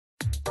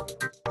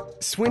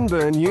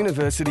Swinburne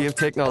University of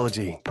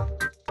Technology.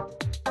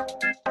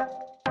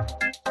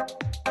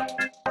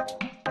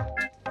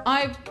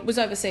 I was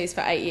overseas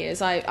for 8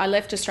 years. I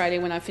left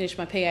Australia when I finished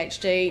my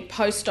PhD,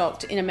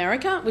 postdoced in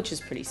America, which is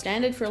pretty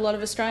standard for a lot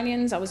of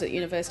Australians. I was at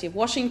University of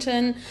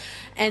Washington,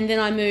 and then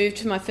I moved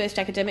to my first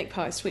academic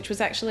post, which was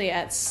actually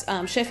at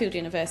Sheffield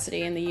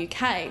University in the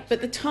UK.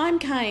 But the time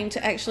came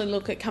to actually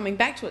look at coming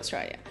back to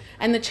Australia,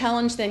 and the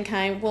challenge then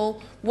came,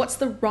 well, what's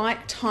the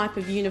right type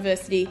of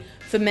university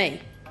for me?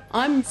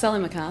 I'm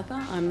Sally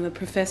McArthur. I'm the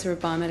Professor of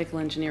Biomedical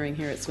Engineering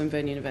here at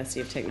Swinburne University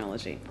of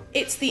Technology.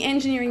 It's the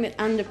engineering that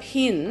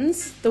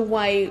underpins the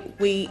way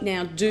we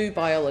now do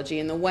biology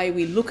and the way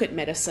we look at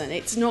medicine.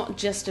 It's not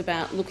just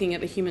about looking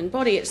at the human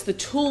body, it's the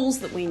tools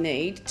that we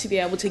need to be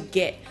able to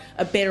get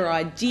a better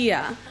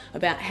idea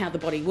about how the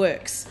body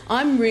works.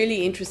 I'm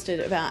really interested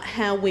about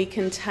how we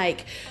can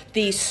take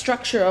the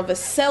structure of a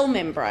cell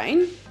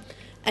membrane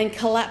and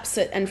collapse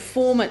it and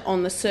form it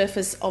on the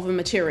surface of a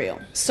material.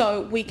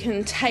 So we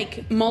can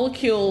take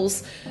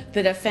molecules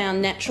that are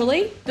found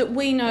naturally that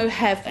we know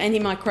have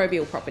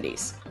antimicrobial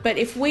properties. But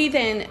if we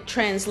then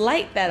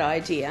translate that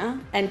idea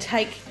and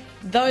take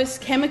those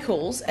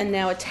chemicals and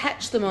now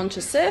attach them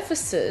onto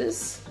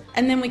surfaces,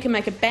 and then we can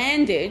make a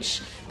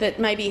bandage that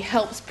maybe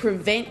helps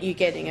prevent you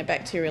getting a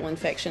bacterial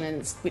infection,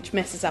 and which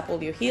messes up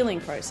all your healing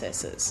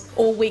processes.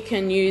 Or we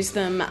can use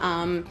them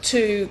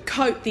to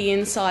coat the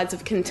insides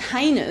of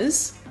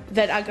containers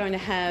that are going to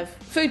have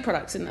food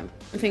products in them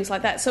and things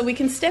like that. So we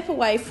can step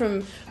away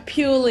from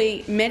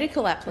purely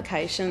medical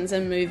applications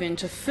and move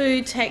into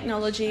food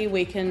technology.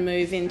 We can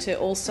move into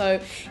also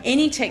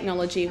any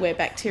technology where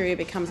bacteria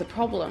becomes a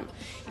problem.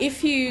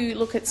 If you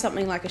look at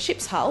something like a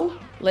ship's hull,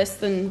 less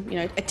than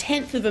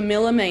 1/10 of a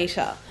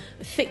millimetre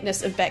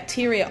thickness of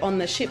bacteria on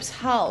the ship's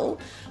hull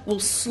will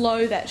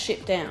slow that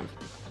ship down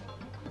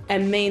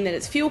and mean that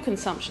its fuel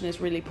consumption is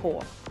really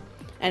poor,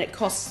 and it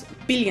costs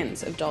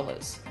billions of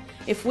dollars.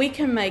 If we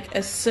can make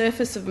a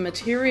surface of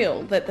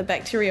material that the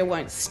bacteria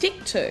won't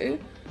stick to,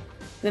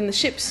 then the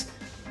ships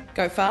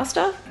go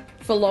faster,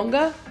 for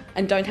longer,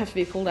 and don't have to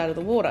be pulled out of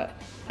the water.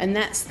 And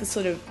that's the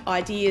sort of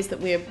ideas that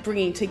we're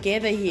bringing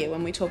together here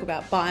when we talk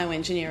about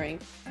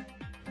bioengineering.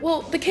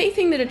 Well, the key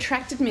thing that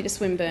attracted me to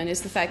Swinburne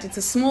is the fact it's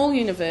a small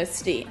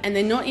university and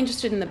they're not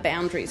interested in the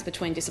boundaries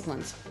between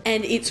disciplines.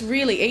 And it's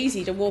really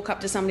easy to walk up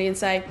to somebody and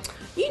say,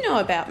 you know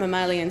about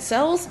mammalian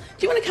cells, do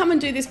you want to come and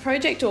do this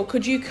project, or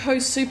could you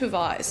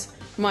co-supervise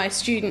my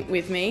student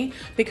with me,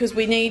 because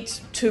we need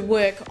to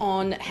work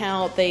on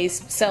how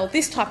this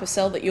type of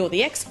cell that you're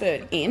the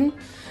expert in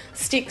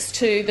sticks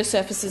to the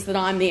surfaces that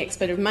I'm the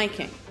expert of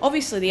making.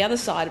 Obviously the other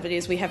side of it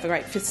is we have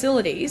great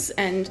facilities,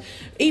 and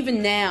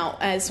even now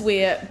as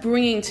we're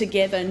bringing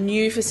together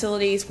new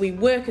facilities, we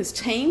work as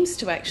teams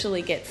to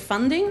actually get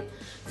funding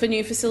for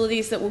new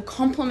facilities that will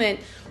complement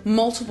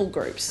multiple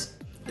groups.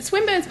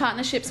 Swinburne's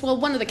partnerships, well,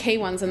 one of the key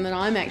ones, and that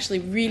I'm actually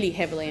really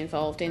heavily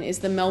involved in, is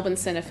the Melbourne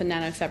Centre for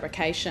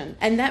Nanofabrication.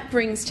 And that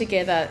brings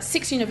together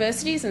 6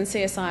 universities and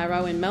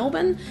CSIRO in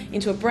Melbourne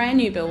into a brand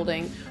new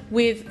building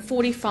with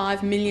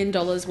 $45 million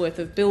worth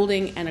of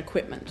building and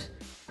equipment.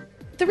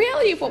 The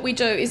reality of what we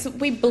do is that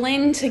we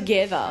blend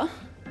together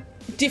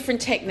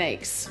different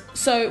techniques.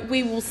 So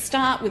we will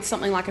start with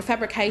something like a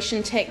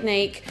fabrication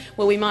technique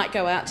where we might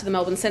go out to the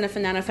Melbourne Centre for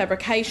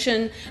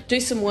Nanofabrication, do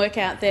some work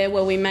out there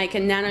where we make a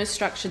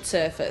nanostructured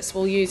surface.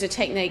 We'll use a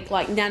technique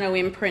like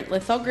nano-imprint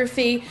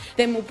lithography,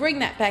 then we'll bring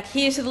that back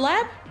here to the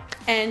lab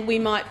and we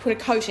might put a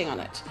coating on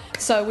it.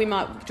 So we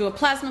might do a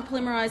plasma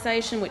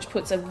polymerization, which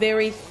puts a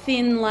very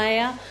thin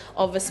layer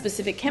of a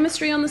specific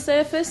chemistry on the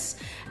surface,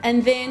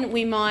 and then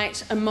we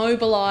might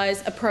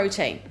immobilize a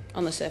protein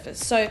on the surface.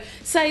 So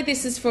say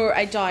this is for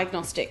a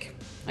diagnostic.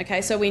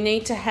 Okay, so we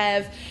need to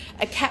have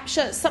a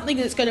capture, something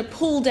that's going to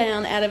pull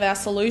down out of our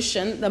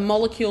solution the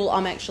molecule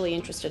I'm actually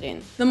interested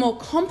in. The more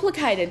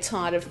complicated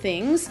side of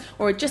things,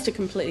 or just a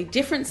completely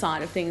different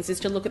side of things, is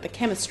to look at the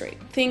chemistry.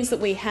 Things that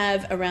we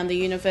have around the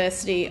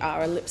university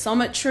are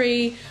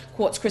ellipsometry,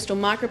 quartz crystal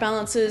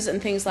microbalancers and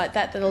things like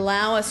that that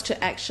allow us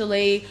to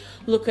actually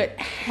look at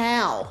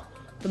how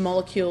the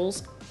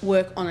molecules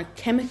work on a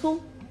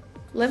chemical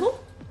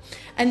level.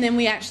 And then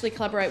we actually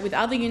collaborate with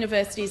other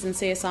universities and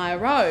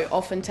CSIRO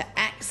often to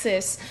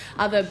access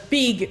other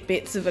big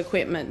bits of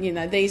equipment.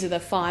 These are the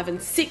 $5 and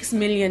 $6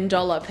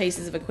 million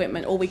pieces of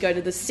equipment, or we go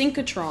to the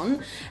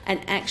synchrotron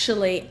and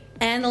actually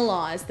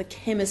analyse the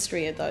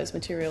chemistry of those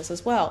materials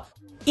as well.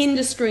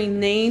 Industry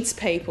needs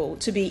people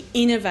to be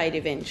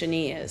innovative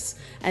engineers,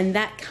 and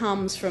that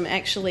comes from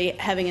actually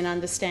having an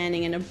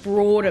understanding and a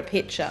broader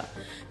picture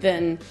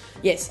than,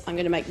 yes, I'm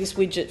going to make this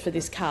widget for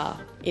this car.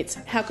 It's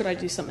how could I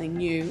do something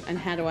new, and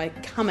how do I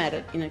come at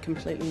it in a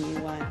completely new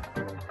way.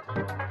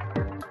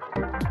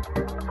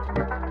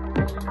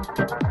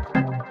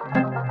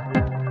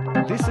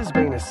 This has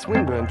been a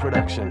Swinburne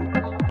production.